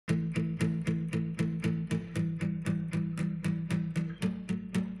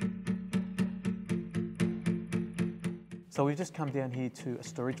So we've just come down here to a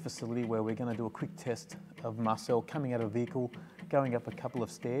storage facility where we're going to do a quick test of Marcel coming out of a vehicle, going up a couple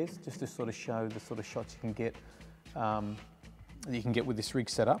of stairs, just to sort of show the sort of shots you can get with this rig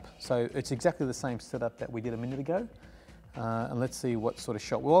setup. So it's exactly the same setup that we did a minute ago. And let's see what sort of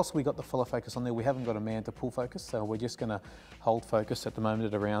shot. Well, also we got the follow focus on there. We haven't got a man to pull focus, so we're just going to hold focus at the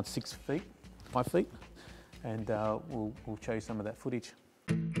moment at around 5 feet, and we'll show you some of that footage.